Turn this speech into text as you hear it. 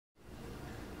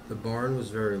The barn was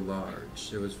very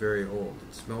large. It was very old.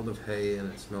 It smelled of hay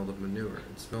and it smelled of manure.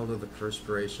 It smelled of the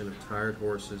perspiration of tired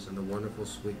horses and the wonderful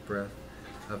sweet breath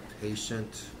of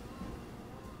patient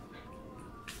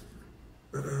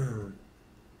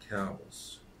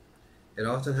cows. It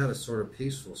often had a sort of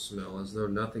peaceful smell, as though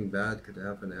nothing bad could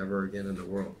happen ever again in the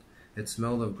world. It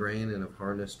smelled of grain and of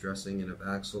harness dressing and of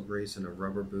axle grease and of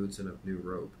rubber boots and of new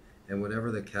rope. And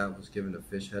whenever the cat was given a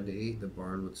fish head to eat, the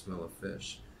barn would smell of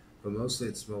fish. But mostly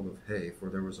it smelled of hay, for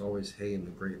there was always hay in the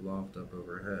great loft up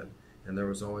overhead, and there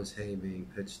was always hay being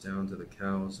pitched down to the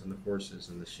cows and the horses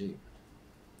and the sheep.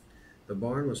 The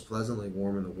barn was pleasantly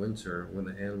warm in the winter when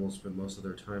the animals spent most of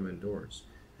their time indoors,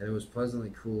 and it was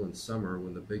pleasantly cool in summer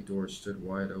when the big doors stood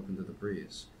wide open to the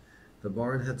breeze. The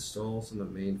barn had stalls on the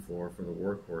main floor for the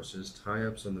work horses,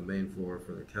 tie-ups on the main floor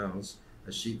for the cows,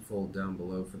 a sheepfold down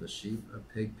below for the sheep, a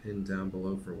pig pen down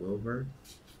below for Wilbur,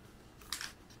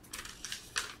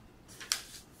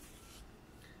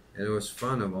 and it was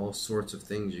fun of all sorts of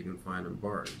things you can find in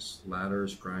barns: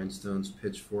 ladders, grindstones,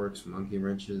 pitchforks, monkey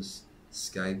wrenches,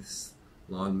 scythes,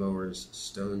 lawnmowers,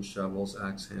 stone shovels,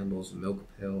 axe handles, milk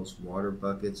pails, water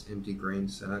buckets, empty grain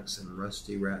sacks, and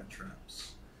rusty rat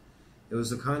traps. It was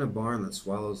the kind of barn that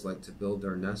swallows like to build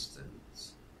their nests in.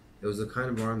 It was the kind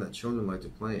of barn that children like to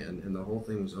play in, and the whole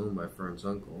thing was owned by Fern's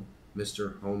uncle,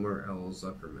 Mr. Homer L.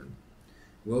 Zuckerman.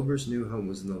 Wilbur's new home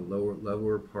was in the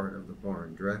lower part of the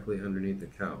barn, directly underneath the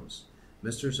cows.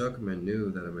 Mr. Zuckerman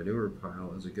knew that a manure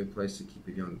pile is a good place to keep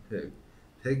a young pig.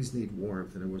 Pigs need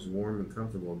warmth, and it was warm and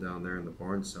comfortable down there in the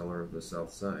barn cellar of the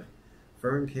south side.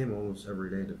 Fern came almost every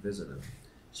day to visit him.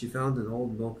 She found an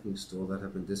old milking stool that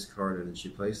had been discarded, and she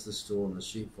placed the stool in the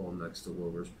sheepfold next to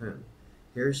Wilbur's pen.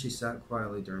 Here she sat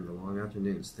quietly during the long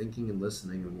afternoons, thinking and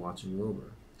listening and watching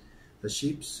Wilbur. The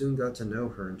sheep soon got to know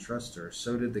her and trust her.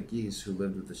 So did the geese who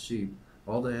lived with the sheep.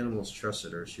 All the animals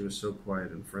trusted her. She was so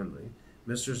quiet and friendly.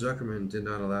 Mr. Zuckerman did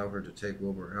not allow her to take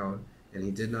Wilbur out, and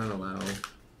he did not allow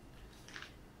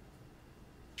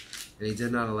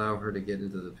her to get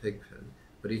into the pig pen.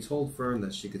 But he told Fern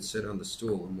that she could sit on the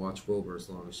stool and watch Wilbur as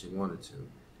long as she wanted to.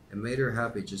 It made her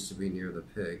happy just to be near the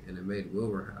pig, and it made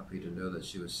Wilbur happy to know that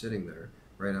she was sitting there,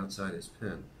 right outside his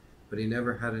pen. But he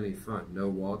never had any fun, no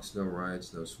walks, no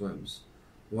rides, no swims.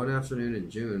 One afternoon in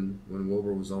June, when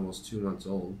Wilbur was almost 2 months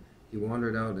old, he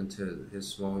wandered out into his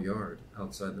small yard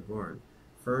outside the barn.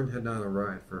 Fern had not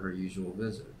arrived for her usual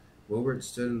visit. Wilbur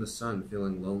stood in the sun,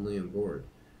 feeling lonely and bored.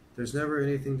 "There's never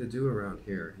anything to do around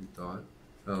here," he thought.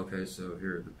 Oh, okay, so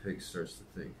here the pig starts to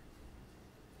think.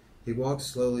 He walked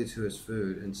slowly to his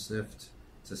food and sniffed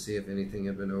to see if anything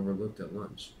had been overlooked at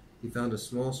lunch. He found a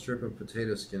small strip of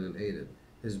potato skin and ate it.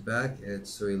 His back ached,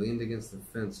 so he leaned against the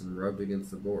fence and rubbed against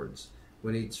the boards.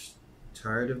 When he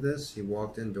tired of this, he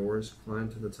walked indoors,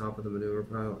 climbed to the top of the manure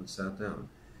pile, and sat down.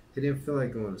 He didn't feel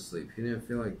like going to sleep. He didn't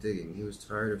feel like digging. He was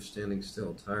tired of standing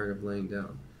still, tired of laying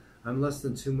down. "I'm less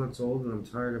than 2 months old, and I'm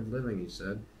tired of living," he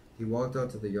said. He walked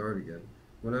out to the yard again.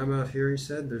 "When I'm out here," he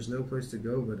said, "there's no place to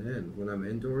go but in. When I'm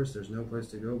indoors, there's no place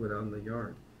to go but out in the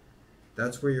yard."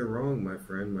 "That's where you're wrong, my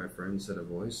friend," said a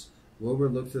voice. Wilbur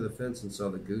looked through the fence and saw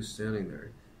the goose standing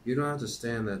there. "You don't have to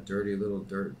stay in that dirty little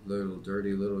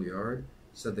yard,"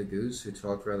 said the goose, who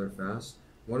talked rather fast.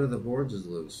 "One of the boards is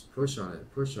loose. Push on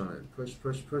it, push on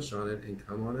it, and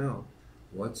come on out."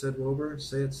 "What?" said Wilbur.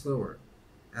 "Say it slower."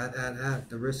 At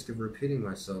the risk of repeating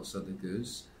myself," said the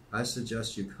goose, "I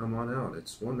suggest you come on out.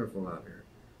 It's wonderful out here."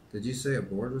 "Did you say a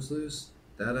board was loose?"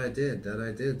 That I did,"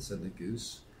 said the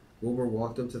goose. Wilbur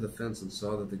walked up to the fence and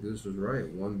saw that the goose was right.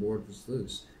 One board was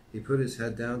loose. He put his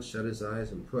head down, shut his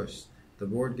eyes, and pushed. The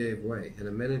board gave way. In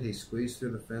a minute he squeezed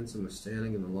through the fence and was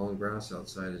standing in the long grass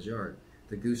outside his yard.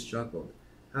 The goose chuckled.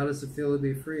 "How does it feel to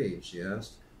be free?" she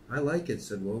asked. "I like it,"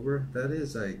 said Wilbur. "That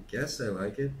is, I guess I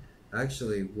like it."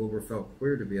 Actually, Wilbur felt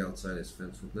queer to be outside his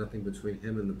fence with nothing between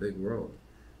him and the big world.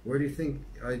 "Where do you think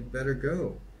I'd better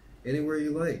go?" Anywhere you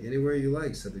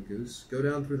like," said the goose. "Go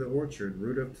down through the orchard,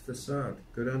 root up to the sod.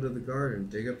 Go down to the garden,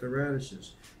 dig up the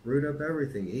radishes. Root up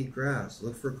everything, eat grass,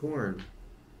 look for corn.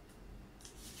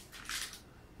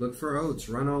 Look for oats,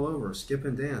 run all over, skip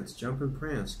and dance, jump and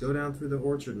prance. Go down through the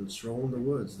orchard and stroll in the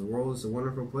woods. The world is a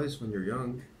wonderful place when you're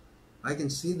young." "I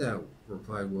can see that,"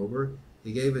 replied Wilbur.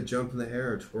 He gave a jump in the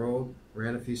air, twirled,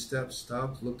 ran a few steps,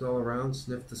 stopped, looked all around,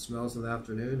 sniffed the smells of the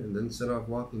afternoon, and then set off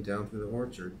walking down through the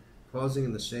orchard. Pausing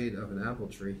in the shade of an apple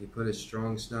tree, he put his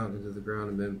strong snout into the ground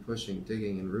and began pushing,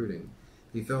 digging, and rooting.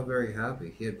 He felt very happy.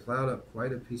 He had plowed up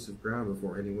quite a piece of ground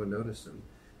before anyone noticed him.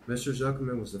 Mr.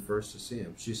 Zuckerman was the first to see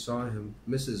him.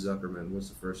 Mrs. Zuckerman was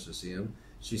the first to see him.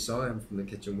 She saw him from the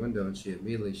kitchen window, and she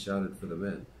immediately shouted for the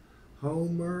men.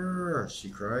 "Homer!" she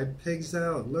cried. "Pigs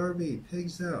out! Lurvy!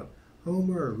 Pigs out!"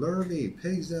 Homer, Lurvy,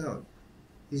 Pig's out.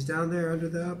 He's down there under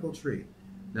the apple tree.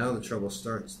 Now the trouble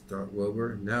starts, thought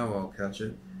Wilbur. Now I'll catch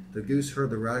it. The goose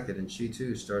heard the racket, and she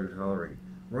too started hollering.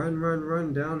 Run, run,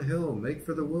 run downhill. Make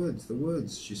for the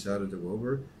woods, she shouted to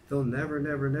Wilbur. They'll never,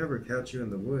 never, never catch you in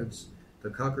the woods. The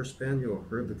cocker spaniel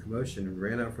heard the commotion and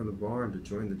ran out from the barn to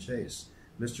join the chase.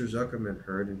 Mr. Zuckerman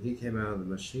heard, and he came out of the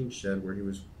machine shed where he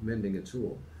was mending a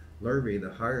tool. Lurvy,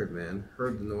 the hired man,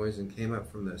 heard the noise and came up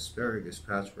from the asparagus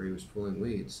patch where he was pulling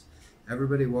weeds.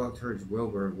 Everybody walked towards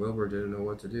Wilbur, and Wilbur didn't know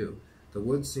what to do. The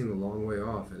woods seemed a long way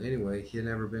off, and anyway, he had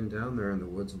never been down there in the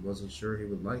woods and wasn't sure he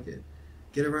would like it.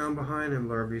 Get around behind him,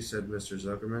 Lurvy, said Mr.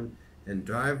 Zuckerman, and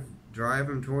drive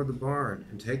him toward the barn,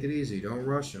 and take it easy, don't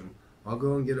rush him. I'll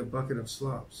go and get a bucket of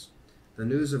slops. The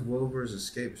news of Wilbur's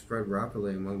escape spread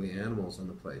rapidly among the animals on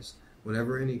the place.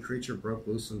 Whenever any creature broke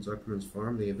loose on Zuckerman's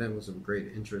farm, the event was of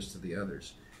great interest to the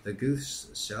others. The goose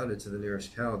shouted to the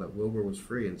nearest cow that Wilbur was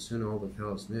free, and soon all the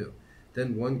cows knew.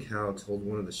 Then one cow told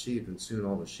one of the sheep, and soon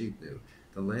all the sheep knew.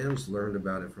 The lambs learned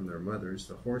about it from their mothers.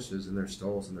 The horses, in their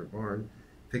stalls in their barn,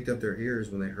 picked up their ears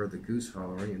when they heard the goose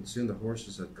hollering, and soon the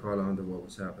horses had caught on to what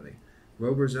was happening.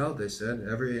 Wilbur's out, they said.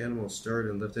 Every animal stirred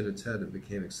and lifted its head and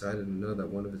became excited to know that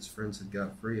one of its friends had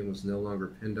got free and was no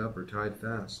longer pinned up or tied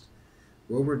fast.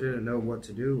 Wilbur didn't know what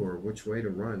to do or which way to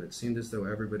run. It seemed as though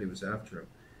everybody was after him.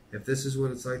 If this is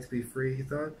what it's like to be free, he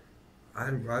thought,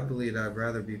 I believe I'd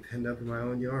rather be pinned up in my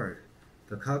own yard.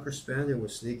 The cocker spaniel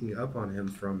was sneaking up on him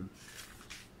from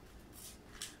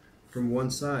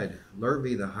one side.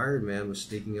 Lurvy, the hired man, was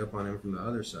sneaking up on him from the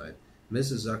other side.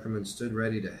 Mrs. Zuckerman stood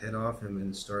ready to head off him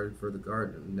and started for the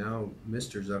garden. Now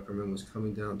Mr. Zuckerman was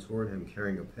coming down toward him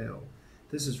carrying a pail.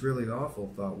 This is really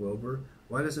awful, thought Wilbur.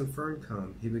 Why doesn't Fern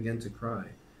come? He began to cry.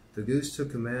 The goose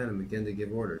took command and began to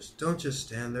give orders. Don't just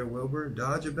stand there, Wilbur.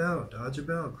 Dodge about,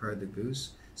 cried the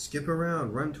goose. Skip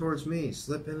around, run towards me,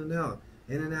 slip in and out,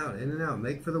 in and out, in and out,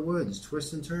 make for the woods,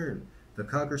 twist and turn. The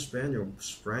cocker spaniel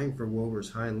sprang for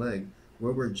Wilbur's hind leg.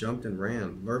 Wilbur jumped and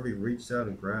ran. Lurvy reached out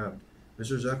and grabbed.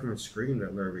 Mr. Zuckerman screamed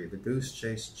at Lurvy. The goose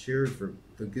cheered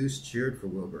for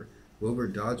Wilbur. Wilbur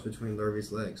dodged between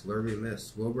Lurvy's legs. Lurvy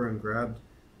missed. The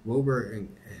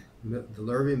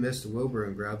Lurvy missed Wilbur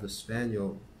and grabbed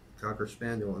the cocker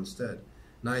spaniel instead.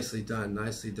 Nicely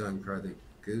done, cried the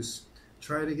goose.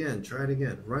 Try it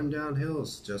again. Run downhill,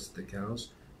 suggested the cows.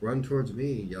 Run towards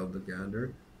me, yelled the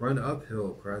gander. Run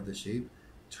uphill, cried the sheep.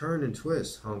 Turn and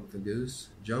twist, honked the goose.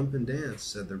 Jump and dance,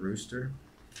 said the rooster.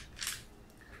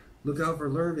 Look out for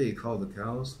Lurvy, called the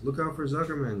cows. Look out for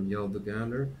Zuckerman, yelled the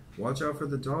gander. Watch out for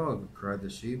the dog, cried the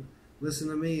sheep. Listen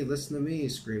to me,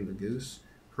 screamed the goose.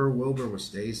 Poor Wilbur was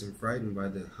dazed and frightened by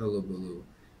the hullabaloo.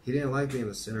 He didn't like being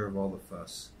the center of all the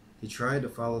fuss. He tried to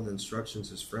follow the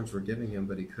instructions his friends were giving him,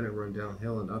 but he couldn't run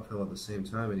downhill and uphill at the same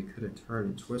time, and he couldn't turn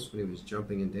and twist when he was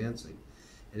jumping and dancing.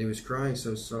 And he was crying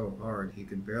so hard he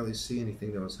could barely see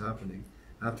anything that was happening.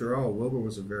 After all, Wilbur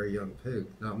was a very young pig,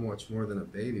 not much more than a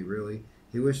baby, really.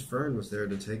 He wished Fern was there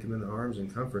to take him in the arms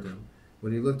and comfort him.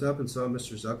 When he looked up and saw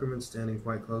Mr. Zuckerman standing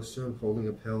quite close to him, holding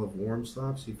a pail of warm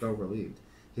slops, he felt relieved.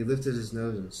 He lifted his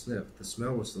nose and sniffed. The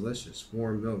smell was delicious.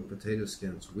 Warm milk, potato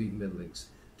skins, wheat middlings,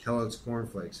 Kellogg's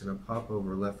cornflakes, and a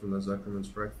popover left from the Zuckerman's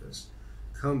breakfast.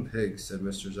 Come, pig, said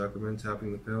Mr. Zuckerman,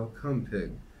 tapping the pail. Come,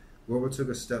 pig. Wilbur took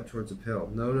a step towards the pail.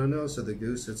 No, said the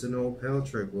goose. It's an old pail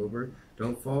trick, Wilbur.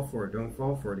 Don't fall for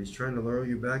it. He's trying to lure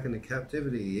you back into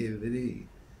captivity.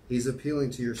 He's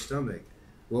appealing to your stomach.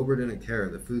 Wilbur didn't care.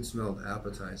 The food smelled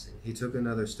appetizing. He took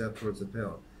another step towards the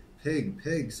pail.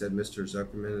 Pig, said Mr.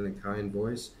 Zuckerman in a kind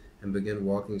voice, and began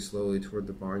walking slowly toward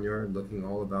the barnyard, looking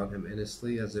all about him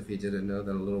innocently, as if he didn't know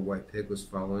that a little white pig was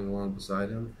following along beside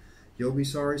him. You'll be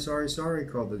sorry,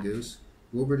 called the goose.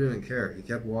 Wilbur didn't care. He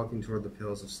kept walking toward the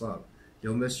pails of slop.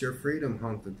 You'll miss your freedom,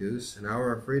 honked the goose. An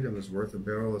hour of freedom is worth a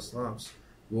barrel of slops.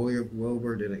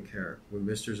 Wilbur didn't care. When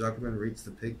Mr. Zuckerman reached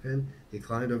the pig pen, he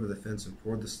climbed over the fence and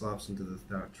poured the slops into the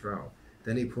trough.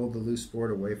 Then he pulled the loose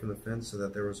board away from the fence so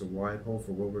that there was a wide hole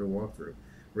for Wilbur to walk through.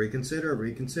 Reconsider,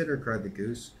 cried the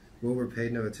goose. Wilbur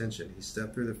paid no attention. He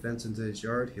stepped through the fence into his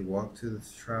yard. He walked to the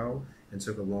trough and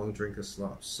took a long drink of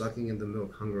slop, sucking in the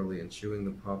milk hungrily and chewing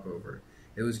the popover.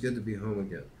 It was good to be home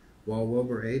again. While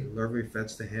Wilbur ate, Lurvy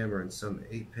fetched a hammer and some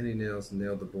 8 penny nails and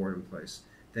nailed the board in place.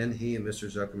 Then he and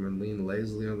Mr. Zuckerman leaned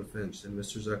lazily on the fence, and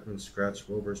Mr. Zuckerman scratched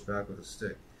Wilbur's back with a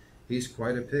stick. He's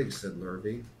quite a pig, said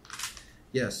Lurvy.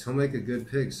 Yes, he'll make a good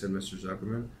pig, said Mr.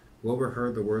 Zuckerman. Wilbur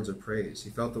heard the words of praise. He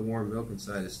felt the warm milk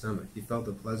inside his stomach. He felt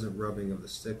the pleasant rubbing of the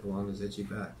stick along his itchy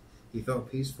back. He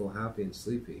felt peaceful, happy, and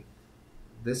sleepy.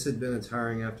 This had been a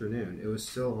tiring afternoon. It was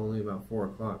still only about 4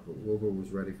 o'clock, but Wilbur was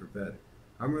ready for bed.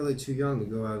 I'm really too young to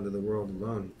go out into the world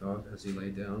alone, he thought, as he lay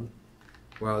down.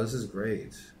 Wow, this is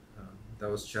great.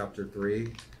 That was chapter 3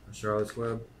 of Charlotte's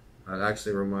Web. It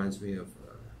actually reminds me of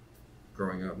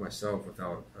growing up myself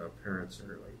without parents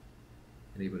or like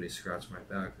anybody scratch my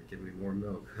back or give me more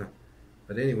milk.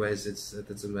 But anyways, it's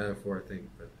a metaphor, I think.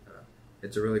 But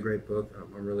it's a really great book.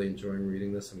 I'm really enjoying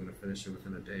reading this. I'm going to finish it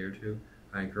within a day or two.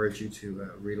 I encourage you to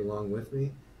read along with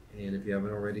me. And if you haven't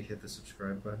already, hit the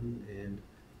subscribe button.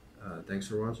 And thanks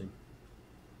for watching.